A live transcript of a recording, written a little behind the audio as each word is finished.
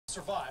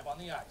survive on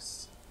the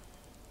ice.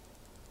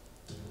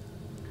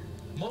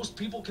 Most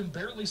people can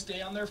barely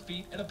stay on their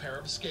feet in a pair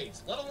of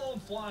skates, let alone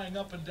flying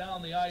up and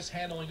down the ice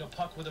handling a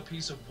puck with a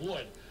piece of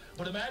wood.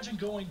 But imagine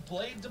going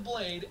blade to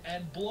blade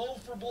and blow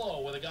for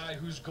blow with a guy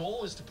whose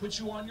goal is to put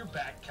you on your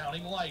back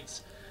counting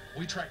lights.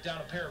 We tracked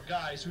down a pair of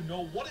guys who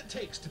know what it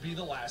takes to be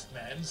the last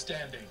man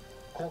standing.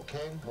 Colt,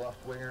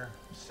 left winger,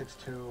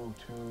 6'2",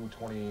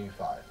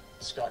 225.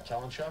 Scott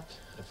Kalinchuk,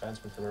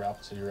 defenseman for the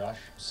Rapid City Rush,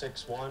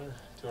 6'1",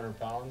 200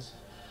 pounds.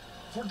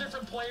 For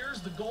different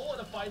players, the goal in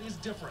a fight is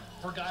different.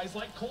 For guys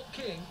like Colt,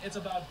 it's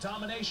about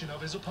domination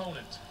of his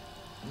opponent.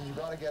 You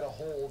got to get a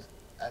hold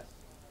at...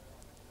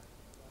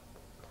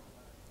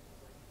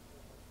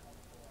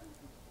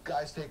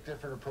 Guys take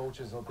different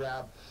approaches. They'll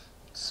grab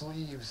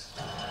sleeves,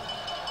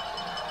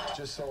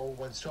 just so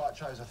when Scott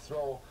tries to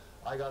throw,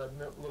 I got a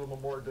little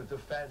bit more to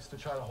defense to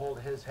try to hold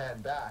his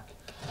hand back.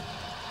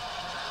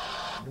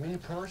 Me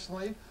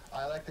personally,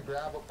 I like to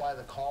grab it by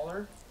the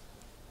collar,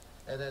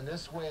 and then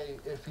this way,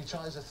 if he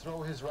tries to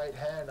throw his right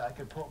hand, I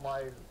can put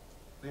my,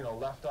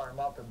 left arm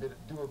up and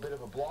do a bit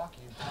of a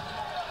blocking.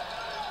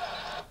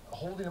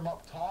 Holding him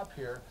up top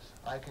here,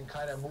 I can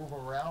kind of move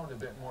him around a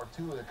bit more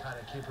too to kind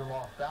of keep him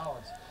off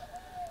balance.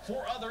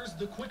 For others,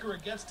 the quicker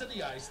it gets to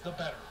the ice, the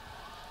better.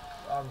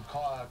 I'm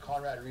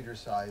Conrad Reader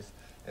size,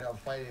 and I'm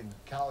fighting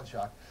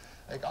Kalinchuk.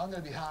 Like, I'm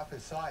going to be half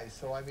his size,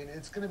 so I mean,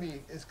 it's going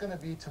to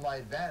be to my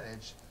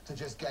advantage to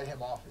just get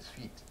him off his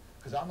feet,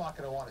 because I'm not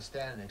going to want to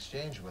stand and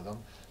exchange with him.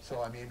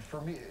 So I mean, for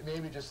me,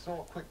 maybe just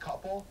throw a quick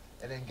couple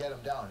and then get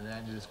him down and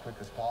end it as quick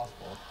as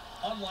possible.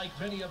 Unlike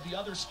many of the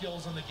other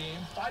skills in the game,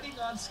 fighting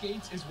on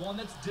skates is one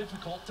that's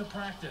difficult to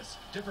practice.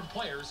 Different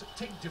players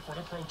take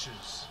different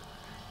approaches.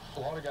 A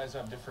lot of guys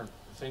have different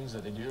things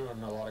that they do,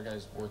 and a lot of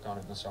guys work on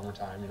it in the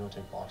summertime,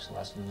 take boxing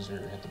lessons or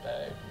hit the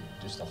bag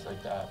and do stuff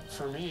like that.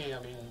 For me,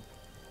 I mean,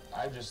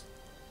 I just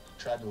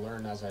tried to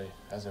learn as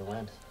I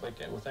went. Like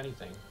with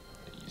anything,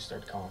 you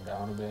start to calm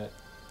down a bit.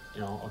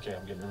 Okay,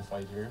 I'm getting in a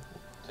fight here.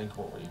 Think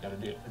about what you got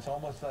to do. It's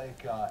almost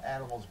like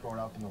animals growing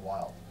up in the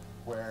wild,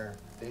 where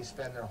they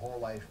spend their whole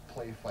life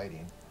play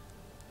fighting,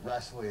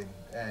 wrestling,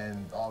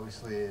 and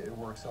obviously it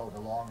works out in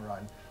the long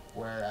run.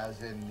 Whereas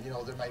there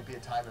might be a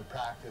time in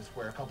practice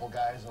where a couple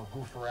guys will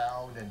goof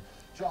around and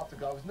drop the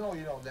gloves. No,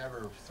 you don't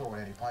never throw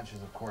any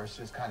punches, of course,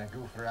 just kind of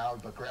goofing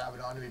around, but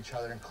grabbing onto each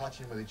other and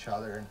clutching with each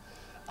other. And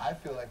I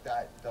feel like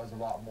that does a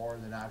lot more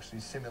than actually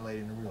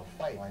simulating a real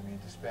fight. I mean,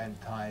 to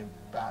spend time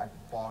back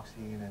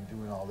boxing and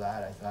doing all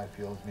that, I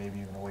feel is maybe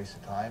even a waste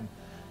of time,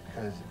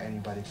 because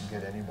anybody can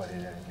get anybody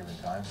at any given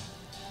time.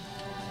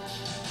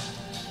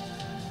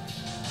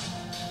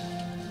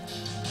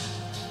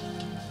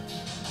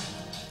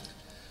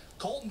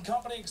 Colt and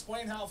company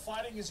explain how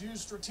fighting is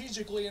used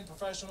strategically in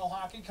professional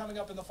hockey, coming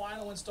up in the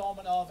final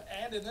installment of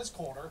And in This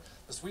Corner,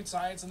 the Sweet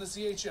Science in the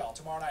CHL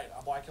tomorrow night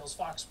on Black Hills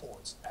Fox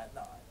Sports at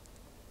 9.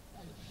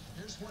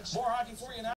 More hockey for you now.